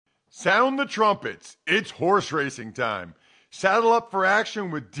Sound the trumpets. It's horse racing time. Saddle up for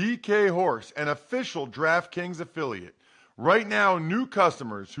action with DK Horse, an official DraftKings affiliate. Right now, new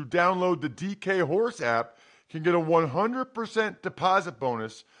customers who download the DK Horse app can get a 100% deposit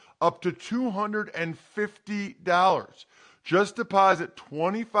bonus up to $250. Just deposit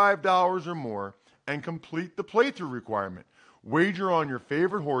 $25 or more and complete the playthrough requirement. Wager on your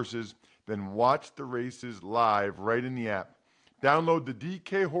favorite horses, then watch the races live right in the app. Download the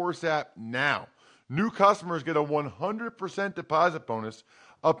DK Horse app now. New customers get a 100% deposit bonus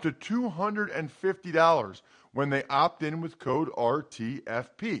up to $250 when they opt in with code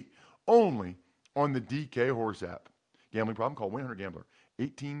RTFP. Only on the DK Horse app. Gambling problem? Call 1-800-GAMBLER.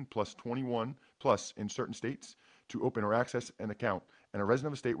 18 plus 21 plus in certain states to open or access an account and a resident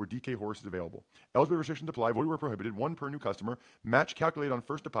of a state where DK Horse is available. Eligibility restrictions apply. Void where prohibited. One per new customer. Match calculated on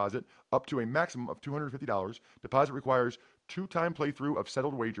first deposit up to a maximum of $250. Deposit requires 2-time playthrough of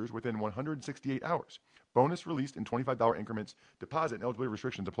settled wagers within 168 hours. Bonus released in $25 increments. Deposit and eligibility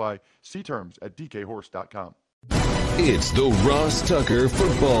restrictions apply. See terms at dkhorse.com. It's the Ross Tucker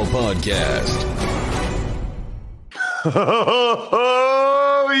Football Podcast.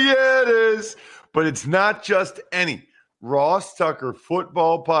 Oh, yeah, it is. But it's not just any Ross Tucker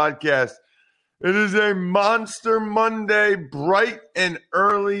Football Podcast. It is a Monster Monday, bright and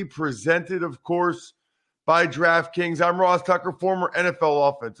early, presented, of course, by DraftKings. I'm Ross Tucker, former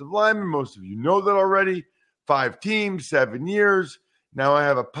NFL offensive lineman. Most of you know that already. 5 teams, 7 years. Now I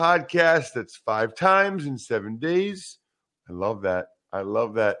have a podcast that's 5 times in 7 days. I love that. I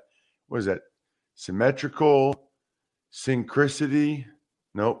love that. What is that? Symmetrical, synchronicity.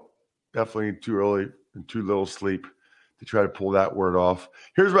 Nope. Definitely too early and too little sleep to try to pull that word off.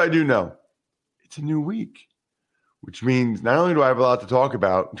 Here's what I do know. It's a new week, which means not only do I have a lot to talk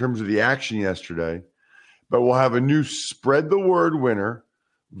about in terms of the action yesterday, but we'll have a new spread the word winner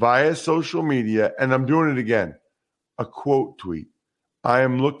via social media. And I'm doing it again. A quote tweet. I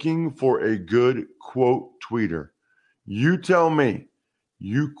am looking for a good quote tweeter. You tell me,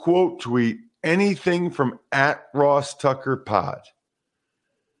 you quote tweet anything from @RossTuckerPod.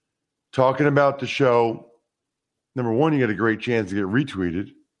 Talking about the show. Number 1, you get a great chance to get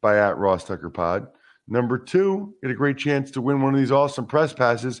retweeted by @RossTuckerPod. Number 2, get a great chance to win one of these awesome press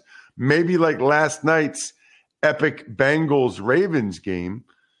passes. Maybe like last night's epic Bengals-Ravens game,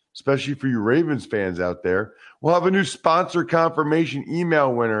 especially for you Ravens fans out there. We'll have a new sponsor confirmation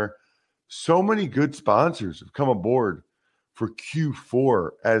email winner. So many good sponsors have come aboard for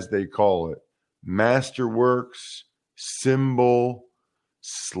Q4, as they call it. Masterworks, Symbol,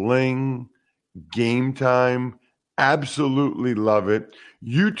 Sling, Game Time. Absolutely love it.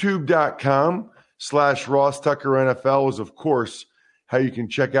 YouTube.com/RossTuckerNFL is, of course, how you can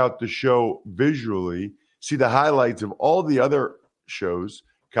check out the show visually. See the highlights of all the other shows.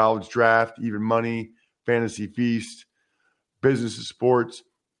 College Draft, Even Money, Fantasy Feast, Business of Sports,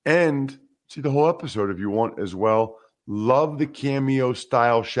 and see the whole episode if you want as well. Love the cameo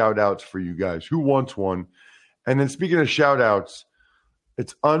style shout outs for you guys. Who wants one? And then speaking of shout outs,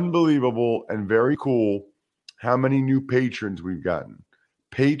 it's unbelievable and very cool how many new patrons we've gotten.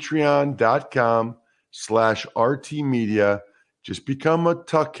 Patreon.com/RT Media. Just become a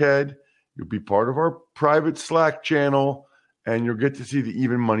Tuckhead. You'll be part of our private Slack channel. And you'll get to see the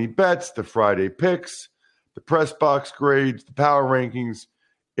even money bets, the Friday picks, the press box grades, the power rankings,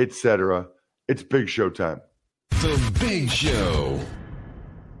 etc. It's big show time. The Big Show.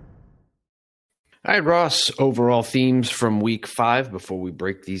 All right, Ross, overall themes from week 5 before we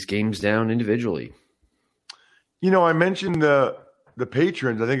break these games down individually. You know, I mentioned the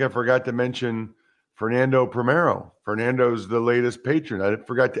patrons. I think I forgot to mention Fernando Primero. Fernando's the latest patron. I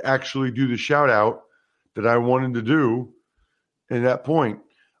forgot to actually do the shout out that I wanted to do in that point.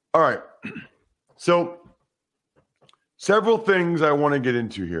 All right. So several things I want to get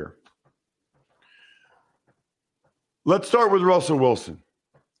into here. Let's start with Russell Wilson.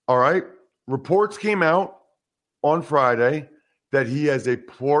 All right. Reports came out on Friday that he has a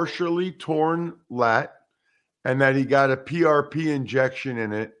partially torn lat and that he got a PRP injection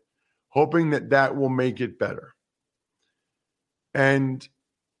in it, hoping that that will make it better. And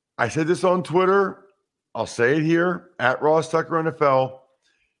I said this on Twitter. I'll say it here @RossTuckerNFL.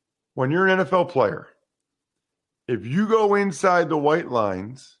 When you're an NFL player, if you go inside the white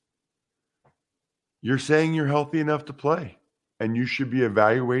lines, you're saying you're healthy enough to play. And you should be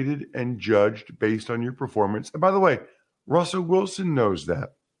evaluated and judged based on your performance. And by the way, Russell Wilson knows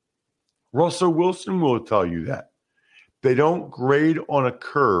that. Russell Wilson will tell you that. They don't grade on a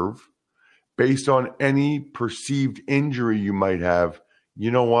curve based on any perceived injury you might have.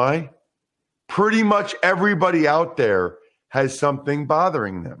 You know why? Pretty much everybody out there has something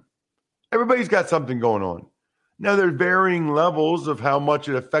bothering them. Everybody's got something going on. Now, there are varying levels of how much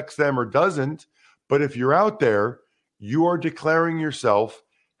it affects them or doesn't. But if you're out there, you are declaring yourself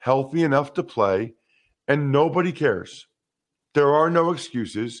healthy enough to play, and nobody cares. There are no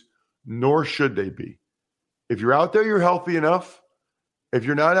excuses, nor should they be. If you're out there, you're healthy enough. If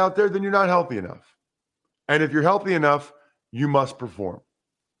you're not out there, then you're not healthy enough. And if you're healthy enough, you must perform.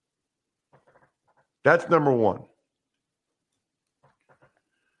 That's number one.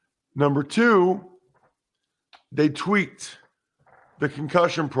 Number two, they tweaked the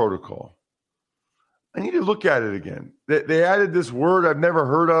concussion protocol. I need to look at it again. They added this word I've never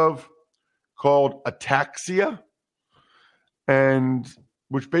heard of called ataxia, and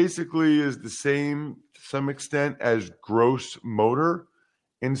which basically is the same to some extent as gross motor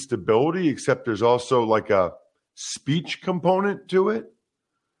instability, except there's also like a speech component to it.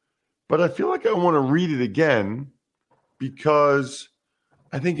 But I feel like I want to read it again because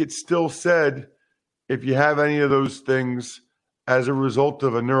I think it still said if you have any of those things as a result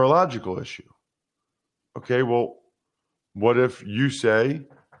of a neurological issue. Okay, well, what if you say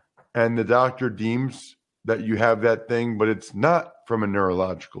and the doctor deems that you have that thing, but it's not from a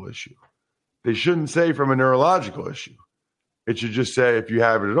neurological issue? They shouldn't say from a neurological issue. It should just say if you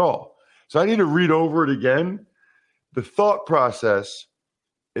have it at all. So I need to read over it again. The thought process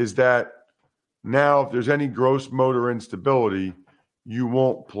is that now if there's any gross motor instability, you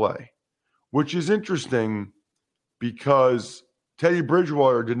won't play, which is interesting because Teddy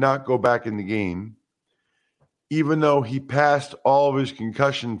Bridgewater did not go back in the game, even though he passed all of his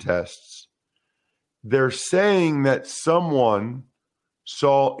concussion tests. They're saying that someone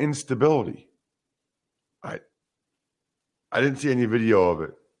saw instability. I didn't see any video of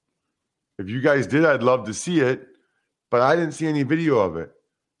it. If you guys did, I'd love to see it, but I didn't see any video of it.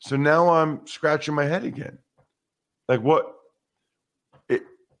 So now I'm scratching my head again. Like, what?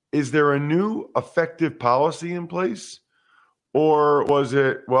 Is there a new effective policy in place? Or was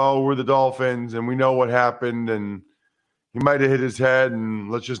it, well, we're the Dolphins and we know what happened and he might have hit his head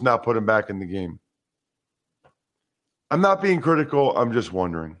and let's just not put him back in the game? I'm not being critical. I'm just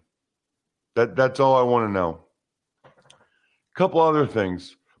wondering. That's all I want to know. A couple other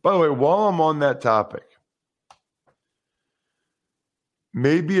things. By the way, while I'm on that topic,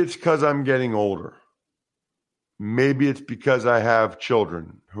 maybe it's because I'm getting older. Maybe it's because I have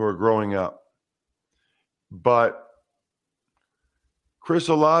children who are growing up. But Chris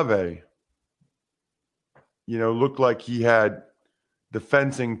Olave, looked like he had the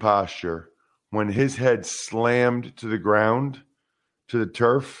fencing posture when his head slammed to the ground, to the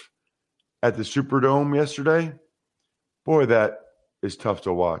turf at the Superdome yesterday. Boy, that is tough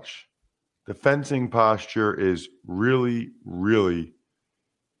to watch. The fencing posture is really, really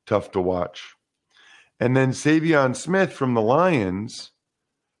tough to watch. And then Savion Smith from the Lions,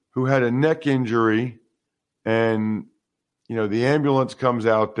 who had a neck injury, and the ambulance comes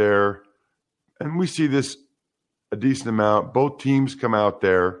out there, and we see this a decent amount. Both teams come out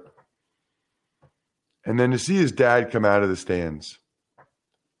there. And then to see his dad come out of the stands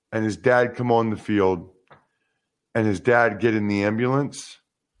and his dad come on the field and his dad get in the ambulance,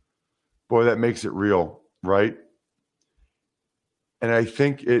 boy, that makes it real, right? And I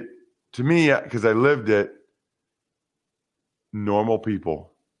think it, to me, because I lived it, normal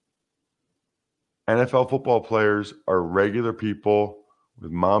people. NFL football players are regular people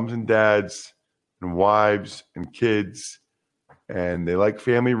with moms and dads and wives and kids, and they like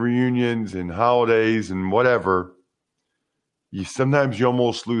family reunions and holidays and whatever. Sometimes you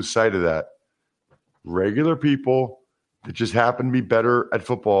almost lose sight of that. Regular people that just happen to be better at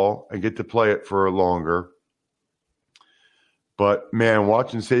football and get to play it for longer. But man,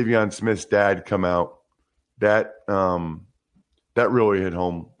 watching Savion Smith's dad come out, that really hit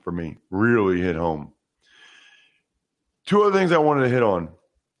home for me. Really hit home. Two other things I wanted to hit on.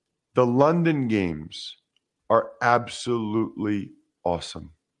 The London games are absolutely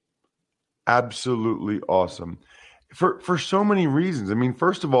awesome. Absolutely awesome. For so many reasons. I mean,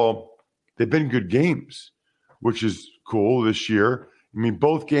 first of all, they've been good games, which is cool this year. I mean,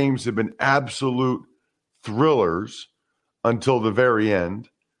 both games have been absolute thrillers until the very end.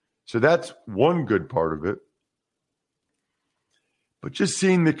 So that's one good part of it. But just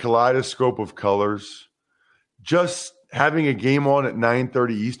seeing the kaleidoscope of colors, just having a game on at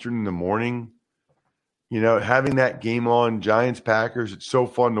 9:30 Eastern in the morning, having that game on, Giants-Packers, it's so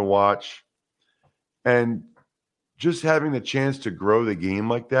fun to watch. And just having the chance to grow the game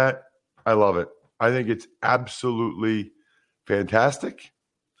like that, I love it. I think it's absolutely fantastic.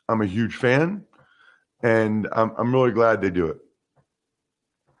 I'm a huge fan, and I'm really glad they do it.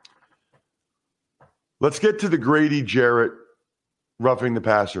 Let's get to the Grady Jarrett roughing the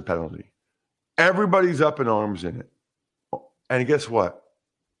passer penalty. Everybody's up in arms in it. And guess what?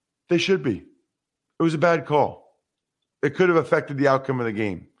 They should be. It was a bad call. It could have affected the outcome of the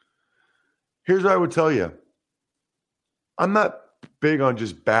game. Here's what I would tell you. I'm not big on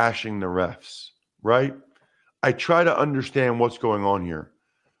just bashing the refs, right? I try to understand what's going on here.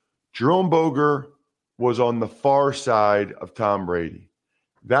 Jerome Boger was on the far side of Tom Brady.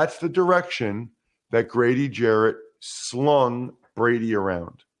 That's the direction that Grady Jarrett slung Brady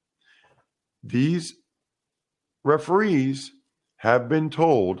around. These referees have been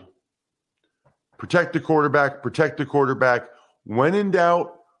told, protect the quarterback. When in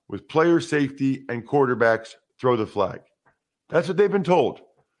doubt, with player safety and quarterbacks, throw the flag. That's what they've been told.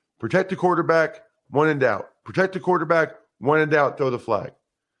 Protect the quarterback, when in doubt. Protect the quarterback, when in doubt, throw the flag.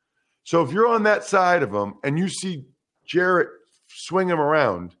 So if you're on that side of them and you see Jarrett swing him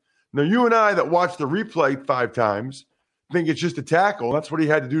around, now you and I that watched the replay 5 times think it's just a tackle. That's what he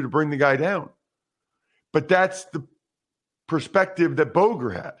had to do to bring the guy down. But that's the perspective that Boger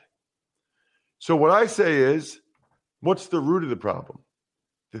had. So what I say is, what's the root of the problem?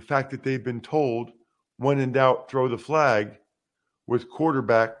 The fact that they've been told, when in doubt, throw the flag with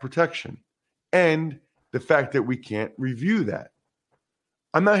quarterback protection. And the fact that we can't review that.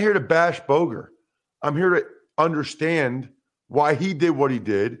 I'm not here to bash Boger. I'm here to understand why he did what he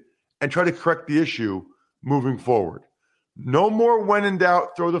did and try to correct the issue moving forward. No more when in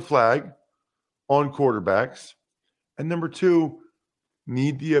doubt, throw the flag on quarterbacks. And number 2,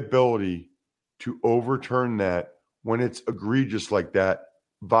 need the ability to overturn that when it's egregious like that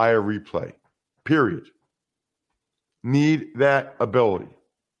via replay. Period. Need that ability.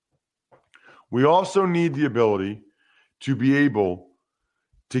 We also need the ability to be able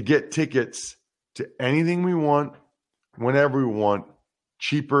to get tickets to anything we want, whenever we want,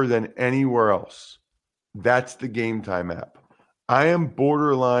 cheaper than anywhere else. That's the Game Time app. I am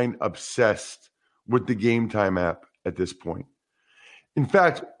borderline obsessed with the Game Time app at this point. In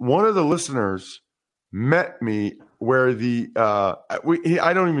fact, one of the listeners met me where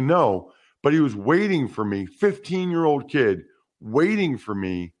I don't even know, but he was waiting for me, 15-year-old kid, waiting for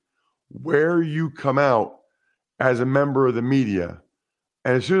me where you come out as a member of the media.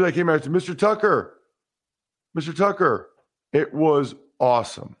 And as soon as I came out, I said, Mr. Tucker, it was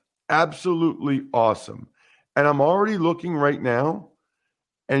awesome. Absolutely awesome. And I'm already looking right now,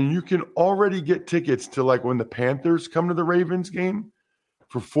 and you can already get tickets to like when the Panthers come to the Ravens game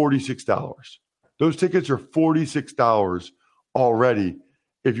for $46. Those tickets are $46 already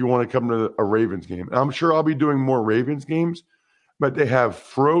if you want to come to a Ravens game. And I'm sure I'll be doing more Ravens games, but they have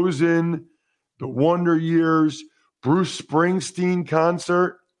Frozen, The Wonder Years, Bruce Springsteen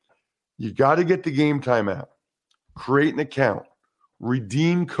concert. You got to get the Game Time app. Create an account.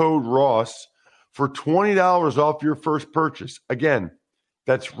 Redeem code Ross for $20 off your first purchase. Again,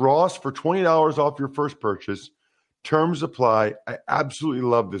 that's Ross for $20 off your first purchase. Terms apply. I absolutely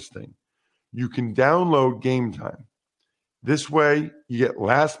love this thing. You can download Game Time. This way, you get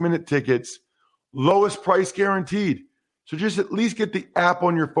last-minute tickets, lowest price guaranteed. So just at least get the app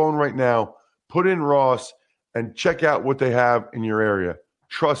on your phone right now, put in Ross, and check out what they have in your area.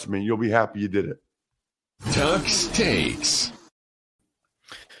 Trust me, you'll be happy you did it. Tux Takes.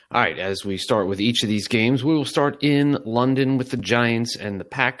 All right, as we start with each of these games, we will start in London with the Giants and the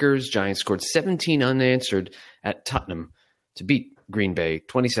Packers. Giants scored 17 unanswered at Tottenham to beat Green Bay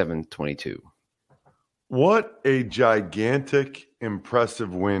 27-22. What a gigantic,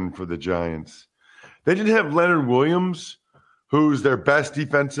 impressive win for the Giants. They didn't have Leonard Williams, who's their best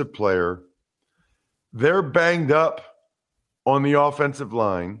defensive player. They're banged up on the offensive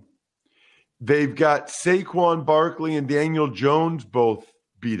line. They've got Saquon Barkley and Daniel Jones both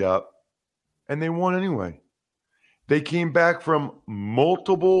beat up, and they won anyway. They came back from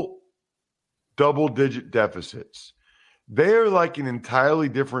multiple double-digit deficits. They are like an entirely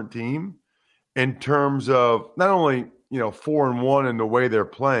different team in terms of not only, 4-1 in the way they're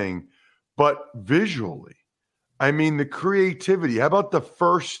playing, but visually. I mean, the creativity. How about the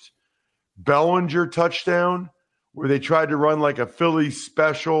first Bellinger touchdown where they tried to run like a Philly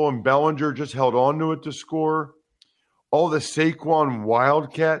special and Bellinger just held on to it to score? All the Saquon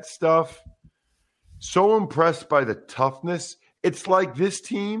Wildcat stuff. So impressed by the toughness. It's like this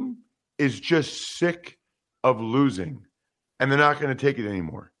team is just sick of losing, and they're not going to take it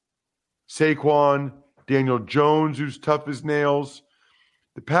anymore. Saquon, Daniel Jones, who's tough as nails.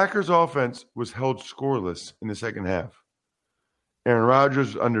 The Packers' offense was held scoreless in the second half. Aaron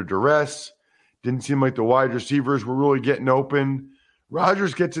Rodgers was under duress. Didn't seem like the wide receivers were really getting open.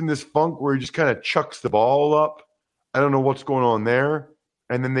 Rodgers gets in this funk where he just kind of chucks the ball up. I don't know what's going on there.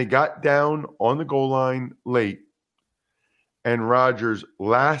 And then they got down on the goal line late. and Rodgers'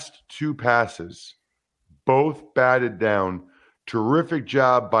 last two passes, both batted down. Terrific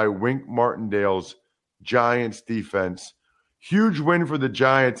job by Wink Martindale's Giants defense. Huge win for the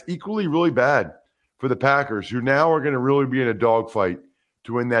Giants, equally really bad for the Packers, who now are going to really be in a dogfight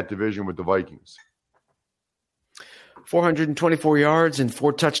to win that division with the Vikings. 424 yards and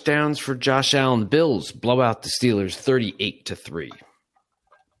 4 touchdowns for Josh Allen. The Bills blow out the Steelers 38-3.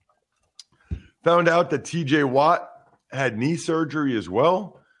 Found out that TJ Watt had knee surgery as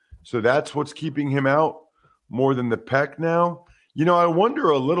well, so that's what's keeping him out more than the pec now. You know, I wonder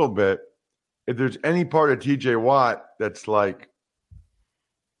a little bit if there's any part of TJ Watt that's like,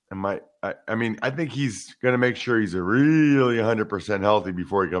 I think he's going to make sure he's really 100% healthy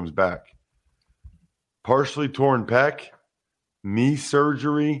before he comes back. Partially torn pec, knee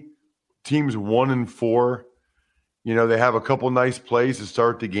surgery, teams 1-4. You know, they have a couple nice plays to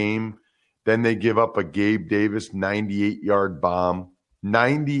start the game. Then they give up a Gabe Davis 98-yard bomb.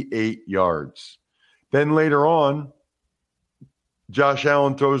 98 yards. Then later on, Josh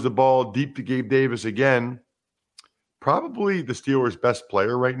Allen throws the ball deep to Gabe Davis again. Probably the Steelers' best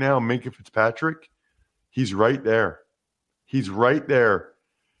player right now, Minkah Fitzpatrick. He's right there. He's right there.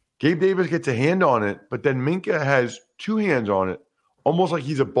 Gabe Davis gets a hand on it, but then Minkah has two hands on it, almost like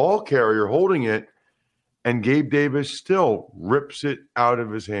he's a ball carrier holding it, and Gabe Davis still rips it out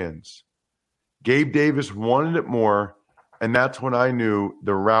of his hands. Gabe Davis wanted it more, and that's when I knew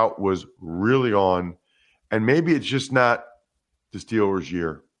the route was really on, and maybe it's just not the Steelers'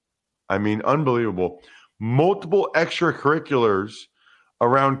 year. I mean, unbelievable. Multiple extracurriculars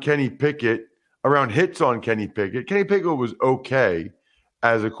around Kenny Pickett, around hits on Kenny Pickett. Kenny Pickett was okay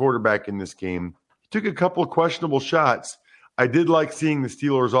as a quarterback in this game. He took a couple of questionable shots. I did like seeing the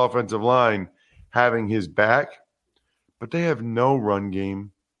Steelers' offensive line having his back, but they have no run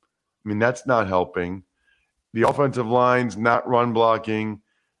game. I mean, that's not helping. The offensive line's not run blocking.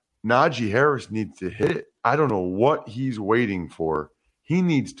 Najee Harris needs to hit it. I don't know what he's waiting for. He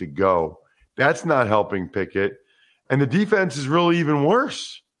needs to go. That's not helping Pickett. And the defense is really even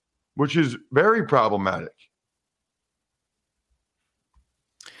worse, which is very problematic.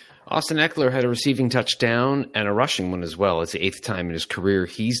 Austin Eckler had a receiving touchdown and a rushing one as well. It's the 8th time in his career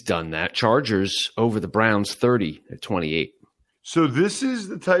he's done that. Chargers over the Browns 30-28. So this is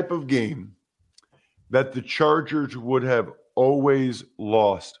the type of game that the Chargers would have always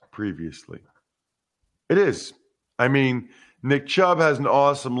lost previously. It is. I mean, Nick Chubb has an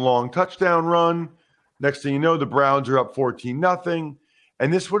awesome long touchdown run. Next thing you know, the Browns are up 14-0.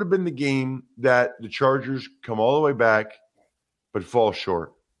 And this would have been the game that the Chargers come all the way back but fall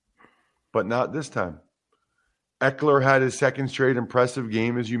short. But not this time. Eckler had his second straight impressive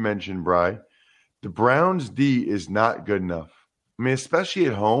game, as you mentioned, Bri. The Browns' D is not good enough. I mean, especially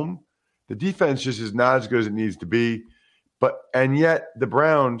at home, the defense just is not as good as it needs to be. And yet the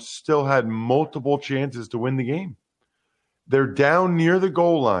Browns still had multiple chances to win the game. They're down near the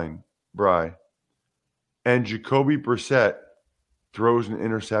goal line, Bri, and Jacoby Brissett throws an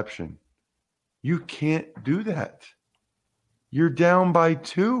interception. You can't do that. You're down by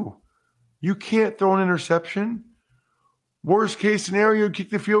 2. You can't throw an interception. Worst case scenario, kick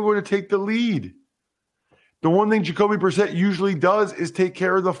the field goal to take the lead. The one thing Jacoby Brissett usually does is take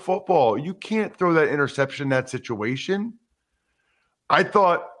care of the football. You can't throw that interception in that situation. I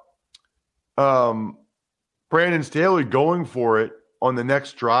thought Brandon Staley going for it on the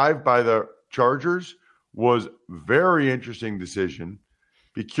next drive by the Chargers was very interesting decision.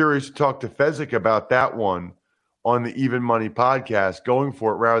 Be curious to talk to Fezzik about that one on the Even Money podcast, going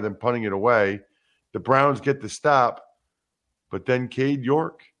for it rather than punting it away. The Browns get the stop, but then Cade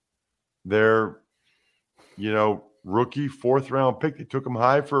York, their rookie 4th-round pick, they took him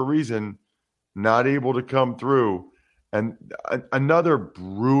high for a reason, not able to come through. And another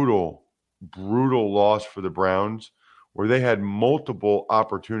brutal loss for the Browns where they had multiple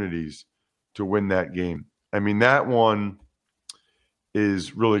opportunities to win that game. I mean, that one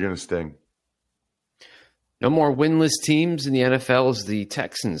is really going to sting. No more winless teams in the NFL as the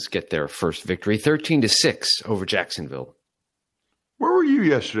Texans get their first victory, 13-6 over Jacksonville. Where were you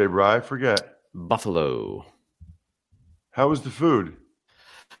yesterday, Bri? I forget. Buffalo. How was the food?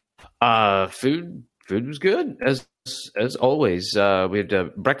 Food was good as always. We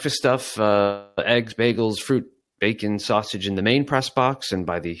had breakfast stuff, eggs, bagels, fruit, bacon, sausage in the main press box, and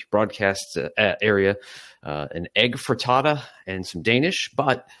by the broadcast area, an egg frittata and some Danish.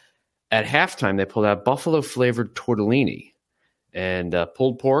 But at halftime, they pulled out buffalo-flavored tortellini and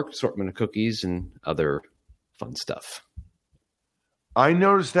pulled pork, assortment of cookies, and other fun stuff. I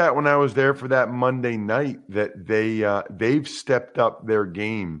noticed that when I was there for that Monday night that they've stepped up their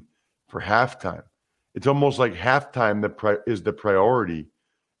game for halftime. It's almost like halftime is the priority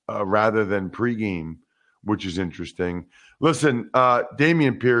rather than pregame, which is interesting. Listen,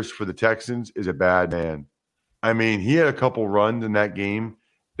 Dameon Pierce for the Texans is a bad man. I mean, he had a couple runs in that game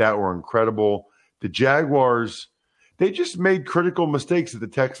that were incredible. The Jaguars, they just made critical mistakes that the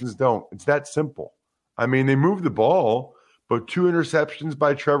Texans don't. It's that simple. I mean, they moved the ball, but 2 interceptions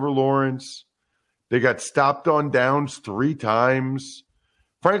by Trevor Lawrence. They got stopped on downs 3 times.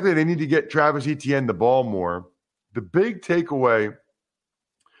 Frankly, they need to get Travis Etienne the ball more. The big takeaway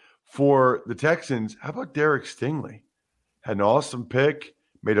for the Texans, how about Derek Stingley? Had an awesome pick,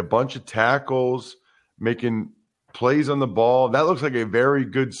 made a bunch of tackles, making plays on the ball. That looks like a very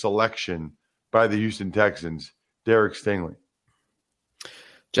good selection by the Houston Texans, Derek Stingley.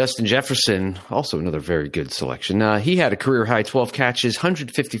 Justin Jefferson, also another very good selection. He had a career-high 12 catches,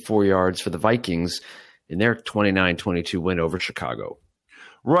 154 yards for the Vikings in their 29-22 win over Chicago.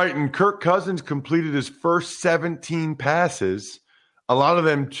 Right, and Kirk Cousins completed his first 17 passes, a lot of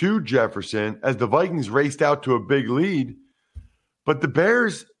them to Jefferson, as the Vikings raced out to a big lead. But the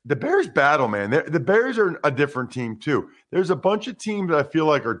Bears battle, man. The Bears are a different team, too. There's a bunch of teams that I feel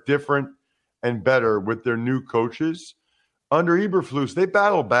like are different and better with their new coaches. Under Eberflus, they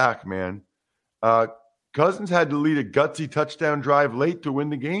battle back, man. Cousins had to lead a gutsy touchdown drive late to win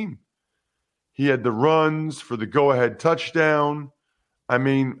the game. He had the runs for the go-ahead touchdown. I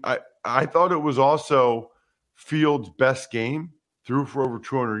mean, I thought it was also Fields' best game. Threw for over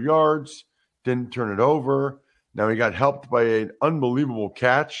 200 yards, didn't turn it over. Now he got helped by an unbelievable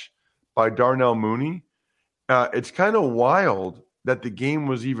catch by Darnell Mooney. It's kind of wild that the game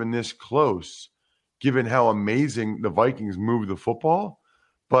was even this close, given how amazing the Vikings moved the football.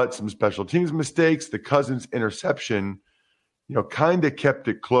 But some special teams mistakes, the Cousins interception, kind of kept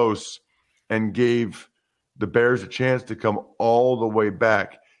it close and gave the Bears a chance to come all the way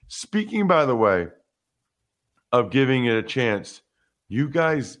back. Speaking, by the way, of giving it a chance, you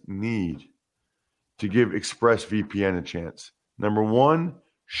guys need to give ExpressVPN a chance. Number one,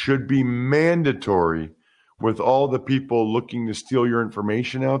 should be mandatory with all the people looking to steal your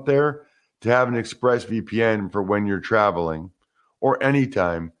information out there to have an ExpressVPN for when you're traveling or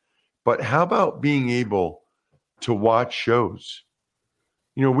anytime. But how about being able to watch shows?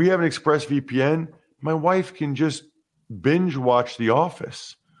 We have an ExpressVPN. My wife can just binge watch The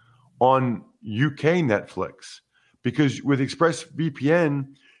Office on UK Netflix because with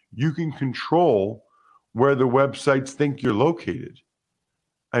ExpressVPN, you can control where the websites think you're located.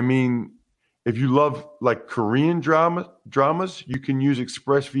 I mean, if you love like Korean dramas, you can use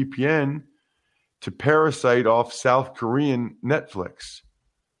ExpressVPN to parasite off South Korean Netflix.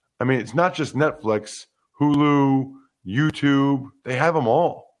 I mean, it's not just Netflix, Hulu, YouTube, they have them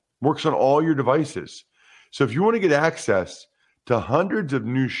all. Works on all your devices. So if you want to get access to hundreds of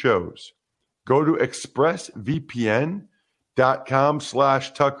new shows, go to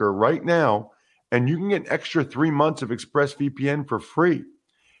expressvpn.com/Tucker right now, and you can get an extra 3 months of ExpressVPN for free.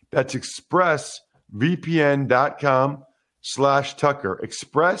 That's expressvpn.com/Tucker.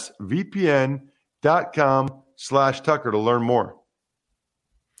 expressvpn.com/Tucker to learn more.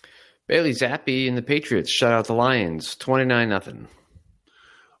 Bailey Zappi and the Patriots shut out the Lions 29-0.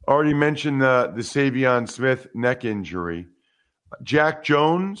 Already mentioned the Savion Smith neck injury. Jack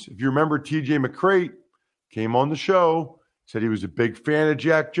Jones, if you remember, TJ McCrate came on the show, said he was a big fan of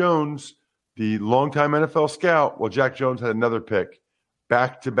Jack Jones, the longtime NFL scout. Well, Jack Jones had another pick,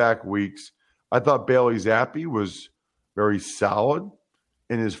 back-to-back weeks. I thought Bailey Zappi was very solid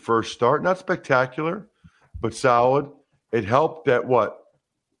in his first start. Not spectacular, but solid. It helped that,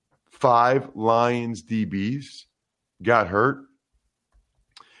 5 Lions DBs got hurt.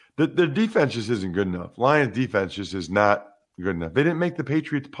 The defense just isn't good enough. Lions defense just is not good enough. They didn't make the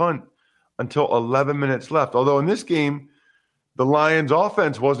Patriots punt until 11 minutes left. Although in this game, the Lions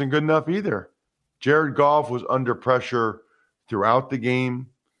offense wasn't good enough either. Jared Goff was under pressure throughout the game,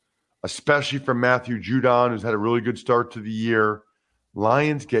 especially from Matthew Judon, who's had a really good start to the year.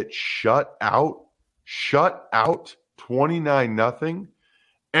 Lions get shut out 29-0.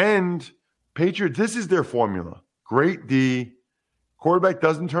 And Patriots, this is their formula. Great D. Quarterback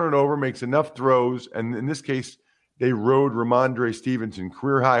doesn't turn it over, makes enough throws. And in this case, they rode Ramondre Stevenson,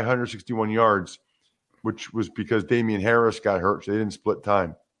 career high 161 yards, which was because Damian Harris got hurt, so they didn't split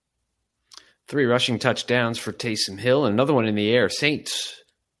time. 3 rushing touchdowns for Taysom Hill and another one in the air. Saints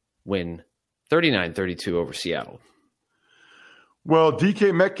win 39-32 over Seattle. Well,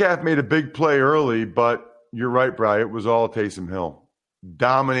 DK Metcalf made a big play early, but you're right, Brian. It was all Taysom Hill.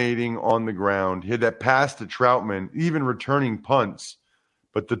 Dominating on the ground. He had that pass to Troutman, even returning punts.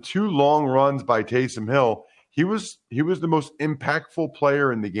 But the 2 long runs by Taysom Hill, he was the most impactful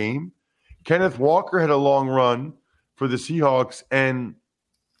player in the game. Kenneth Walker had a long run for the Seahawks, and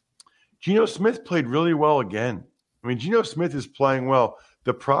Geno Smith played really well again. I mean, Geno Smith is playing well.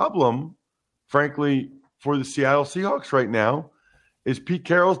 The problem, frankly, for the Seattle Seahawks right now is Pete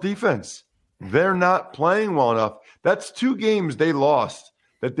Carroll's defense. They're not playing well enough. That's 2 games they lost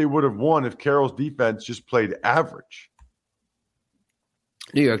that they would have won if Carroll's defense just played average.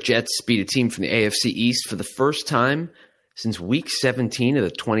 New York Jets beat a team from the AFC East for the first time since Week 17 of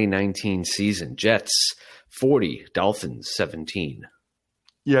the 2019 season. Jets 40, Dolphins 17.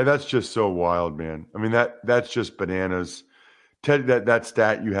 Yeah, that's just so wild, man. I mean, that's just bananas. That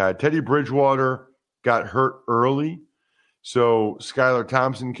stat you had. Teddy Bridgewater got hurt early, so Skylar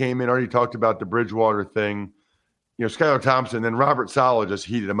Thompson came in. Already talked about the Bridgewater thing. You know, Skylar Thompson, then Robert Saleh just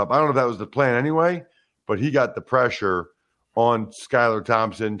heated him up. I don't know if that was the plan anyway, but he got the pressure on Skylar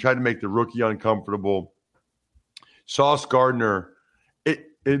Thompson, tried to make the rookie uncomfortable. Sauce Gardner, it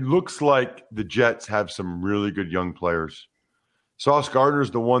looks like the Jets have some really good young players. Sauce Gardner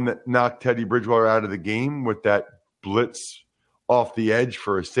is the one that knocked Teddy Bridgewater out of the game with that blitz off the edge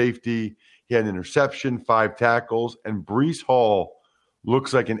for a safety. He had an interception, 5 tackles, and Breece Hall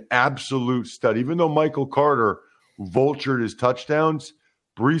looks like an absolute stud. Even though Michael Carter vultured his touchdowns,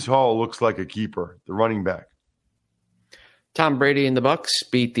 Breece Hall looks like a keeper, the running back. Tom Brady and the Bucs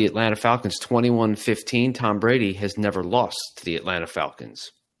beat the Atlanta Falcons 21-15. Tom Brady has never lost to the Atlanta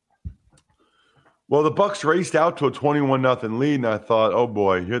Falcons. Well, the Bucs raced out to a 21-0 lead, and I thought, oh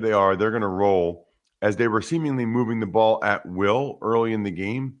boy, here they are. They're going to roll, as they were seemingly moving the ball at will early in the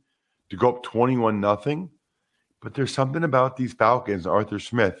game to go up 21-0. But there's something about these Falcons, Arthur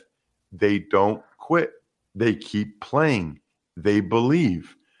Smith. They don't quit. They keep playing. They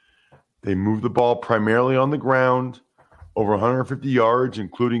believe. They move the ball primarily on the ground, over 150 yards,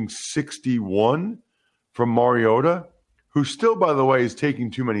 including 61 from Mariota, who still, by the way, is taking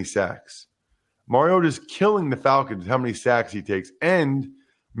too many sacks. Mariota's killing the Falcons, how many sacks he takes, and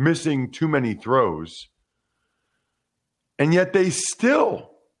missing too many throws. And yet they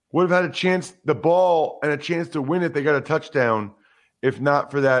still would have had a chance, the ball, and a chance to win if they got a touchdown, if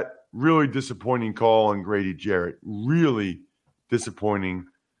not for that really disappointing call on Grady Jarrett. Really disappointing.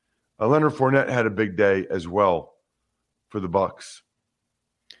 Leonard Fournette had a big day as well for the Bucs.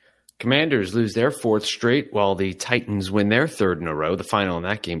 Commanders lose their 4th straight while the Titans win their 3rd in a row. The final in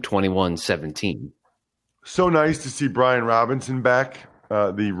that game, 21-17. So nice to see Brian Robinson back,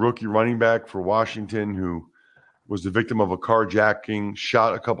 the rookie running back for Washington, who was the victim of a carjacking,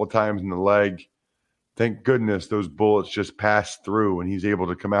 shot a couple times in the leg. Thank goodness those bullets just passed through and he's able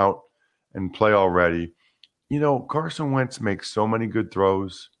to come out and play already. You know, Carson Wentz makes so many good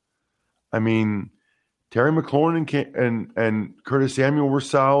throws. I mean, Terry McLaurin and Curtis Samuel were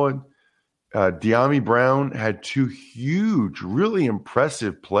solid. De'Ami Brown had 2 huge, really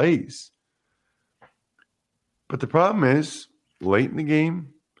impressive plays. But the problem is, late in the game,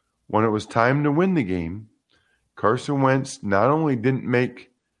 when it was time to win the game, Carson Wentz not only didn't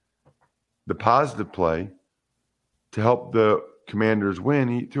make the positive play to help the Commanders win,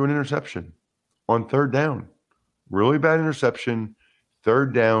 he threw an interception on 3rd down. Really bad interception,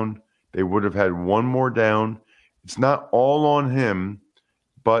 3rd down. They would have had 1 more down. It's not all on him,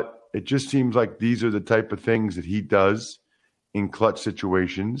 but it just seems like these are the type of things that he does in clutch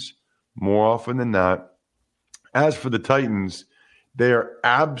situations more often than not. As for the Titans, they are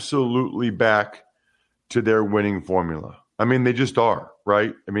absolutely back to their winning formula. I mean, they just are,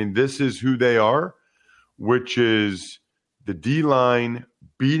 right? I mean, this is who they are, which is the D-line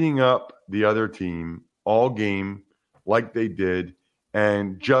beating up the other team all game like they did,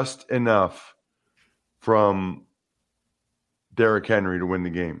 and just enough from Derrick Henry to win the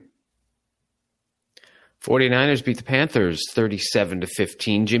game. 49ers beat the Panthers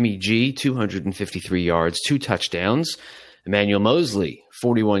 37-15. Jimmy G, 253 yards, 2 touchdowns. Emmanuel Mosley,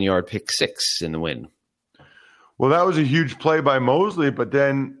 41-yard pick 6 in the win. Well, that was a huge play by Mosley, but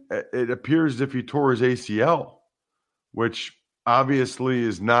then it appears as if he tore his ACL, which obviously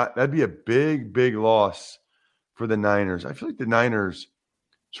is not – that'd be a big, big loss for the Niners. I feel like the Niners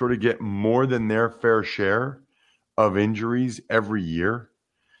sort of get more than their fair share of injuries every year.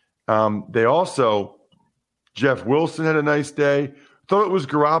 They also – Jeff Wilson had a nice day. Thought it was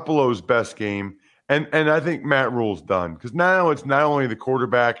Garoppolo's best game. And I think Matt Rule's done, because now it's not only the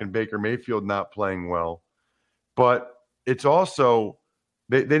quarterback and Baker Mayfield not playing well, but it's also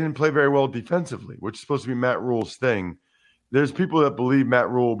they didn't play very well defensively, which is supposed to be Matt Rule's thing. There's people that believe Matt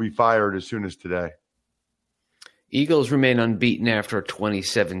Rule will be fired as soon as today. Eagles remain unbeaten after a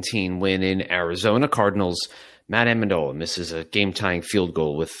 2017 win in Arizona. Cardinals, Matt Amendola misses a game-tying field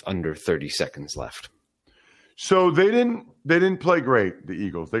goal with under 30 seconds left. So they didn't play great, the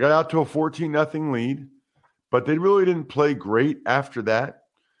Eagles. They got out to a 14-0 lead, but they really didn't play great after that.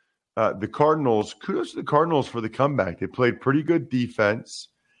 The Cardinals, kudos to the Cardinals for the comeback. They played pretty good defense,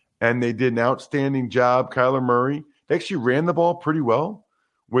 and they did an outstanding job. Kyler Murray, they actually ran the ball pretty well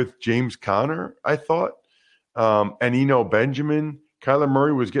with James Conner, I thought. And Eno Benjamin. Kyler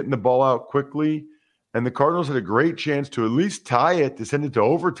Murray was getting the ball out quickly, and the Cardinals had a great chance to at least tie it to send it to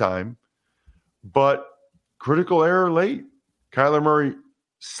overtime. But critical error late. Kyler Murray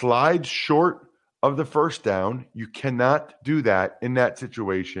slides short of the first down. You cannot do that in that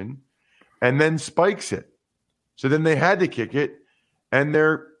situation. And then spikes it. So then they had to kick it, and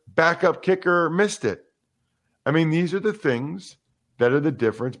their backup kicker missed it. I mean, these are the things that are the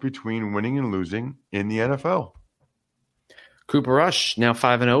difference between winning and losing in the NFL. Cooper Rush, now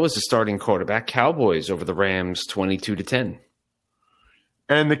 5-0 as the starting quarterback. Cowboys over the Rams 22-10.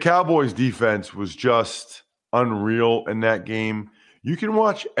 And the Cowboys defense was just unreal in that game. You can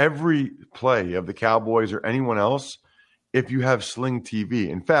watch every play of the Cowboys or anyone else if you have Sling TV.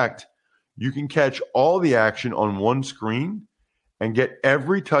 In fact, you can catch all the action on one screen and get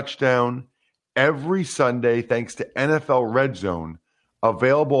every touchdown every Sunday thanks to NFL Red Zone,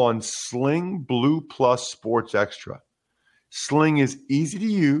 available on Sling Blue Plus Sports Extra. Sling is easy to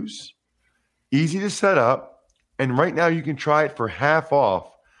use, easy to set up, and right now you can try it for half off.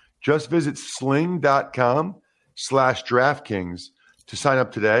 Just visit sling.com/DraftKings to sign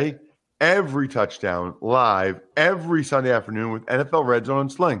up today. Every touchdown live every Sunday afternoon with NFL Red Zone on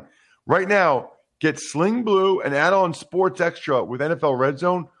Sling. Right now, get Sling Blue and add on Sports Extra with NFL Red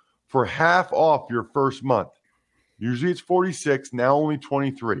Zone for half off your first month. Usually it's $46, now only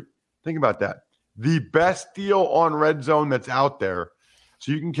 $23. Think about that. The best deal on Red Zone that's out there.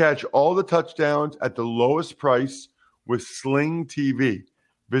 So you can catch all the touchdowns at the lowest price with Sling TV.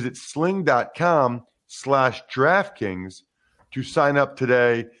 Visit sling.com/DraftKings to sign up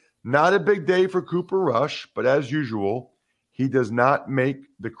today. Not a big day for Cooper Rush, but as usual, he does not make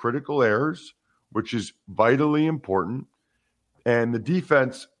the critical errors, which is vitally important. And the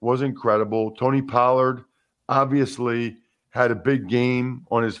defense was incredible. Tony Pollard obviously had a big game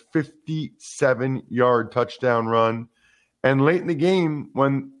on his 57-yard touchdown run. And late in the game,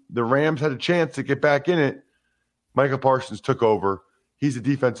 when the Rams had a chance to get back in it, Micah Parsons took over. He's the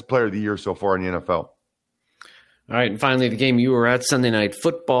defensive player of the year so far in the NFL. All right, and finally, the game you were at, Sunday Night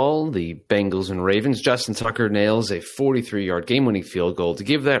Football, the Bengals and Ravens. Justin Tucker nails a 43-yard game-winning field goal to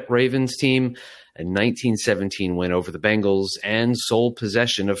give that Ravens team a 19-17 win over the Bengals and sole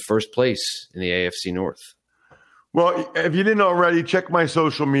possession of first place in the AFC North. Well, if you didn't already, check my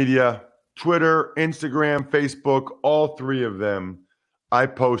social media, Twitter, Instagram, Facebook, all three of them. I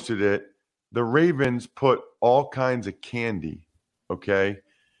posted it. The Ravens put all kinds of candy, okay,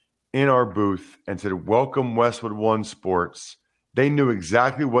 in our booth and said, "Welcome Westwood One Sports." They knew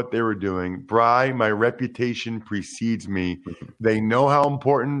exactly what they were doing. Bri, my reputation precedes me. They know how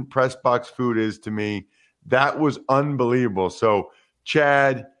important press box food is to me. That was unbelievable. So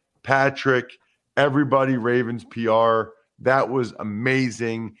Chad, Patrick, everybody, Ravens PR, that was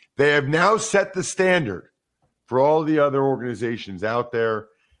amazing. They have now set the standard for all the other organizations out there.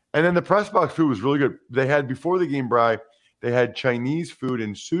 And then the press box food was really good. They had, before the game, Bri, they had Chinese food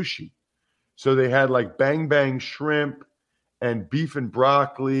and sushi. So they had like bang bang shrimp and beef and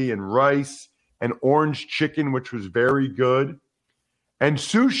broccoli and rice and orange chicken, which was very good. And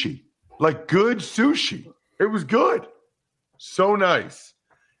sushi, like good sushi. It was good. So nice.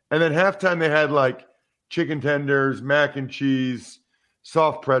 And then halftime they had like chicken tenders, mac and cheese,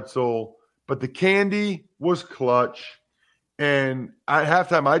 soft pretzel. But the candy was clutch. And at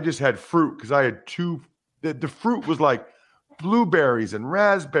halftime I just had fruit because I had two. The fruit was like blueberries and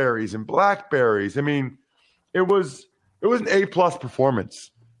raspberries and blackberries. I mean, it was an A-plus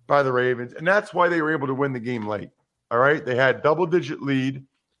performance by the Ravens, and that's why they were able to win the game late. All right? They had double-digit lead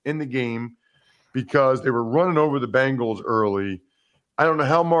in the game because they were running over the Bengals early. I don't know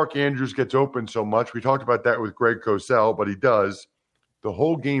how Mark Andrews gets open so much. We talked about that with Greg Cosell, but he does. The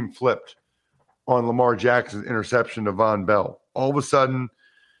whole game flipped on Lamar Jackson's interception to Von Bell. All of a sudden,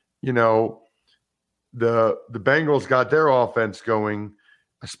 you know, the Bengals got their offense going,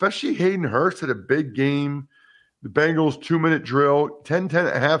 especially Hayden Hurst had a big game. The Bengals 2-minute drill,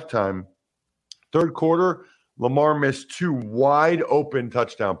 10-10 at halftime. Third quarter, Lamar missed two wide open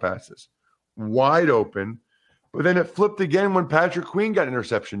touchdown passes. Wide open. But then it flipped again when Patrick Queen got an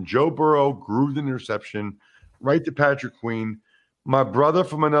interception. Joe Burrow grooved an interception right to Patrick Queen. My brother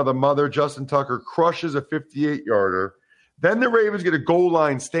from another mother, Justin Tucker, crushes a 58-yarder. Then the Ravens get a goal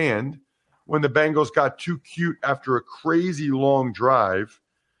line stand when the Bengals got too cute after a crazy long drive.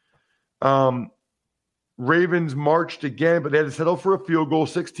 Ravens marched again, but they had to settle for a field goal,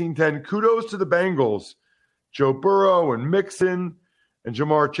 16-10. Kudos to the Bengals. Joe Burrow and Mixon and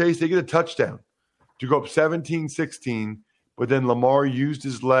Jamar Chase, they get a touchdown to go up 17-16, but then Lamar used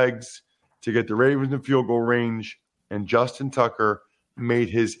his legs to get the Ravens in field goal range, and Justin Tucker made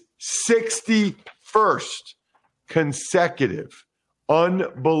his 61st consecutive,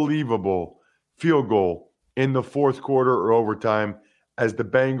 unbelievable field goal in the fourth quarter or overtime as the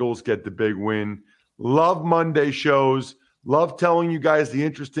Bengals get the big win. Love Monday shows. Love telling you guys the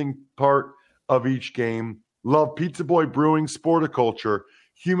interesting part of each game. Love Pizza Boy Brewing, Sporticulture,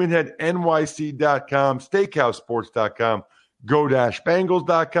 HumanHeadNYC.com, SteakhouseSports.com,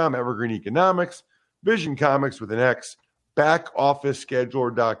 Go-Bengals.com, Evergreen Economics, Vision Comics with an X,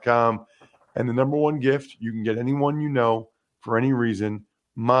 BackOfficeScheduler.com, and the number one gift you can get anyone you know for any reason,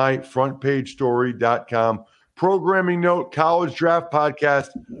 MyFrontPageStory.com. Programming note, College Draft Podcast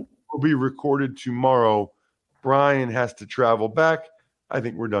will be recorded tomorrow. Brian has to travel back. I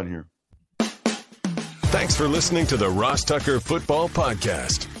think we're done here. Thanks for listening to the Ross Tucker Football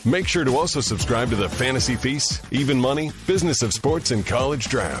Podcast. Make sure to also subscribe to the Fantasy Feast, Even Money, Business of Sports, and College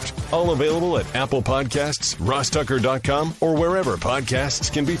Draft. All available at Apple Podcasts, RossTucker.com, or wherever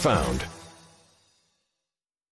podcasts can be found.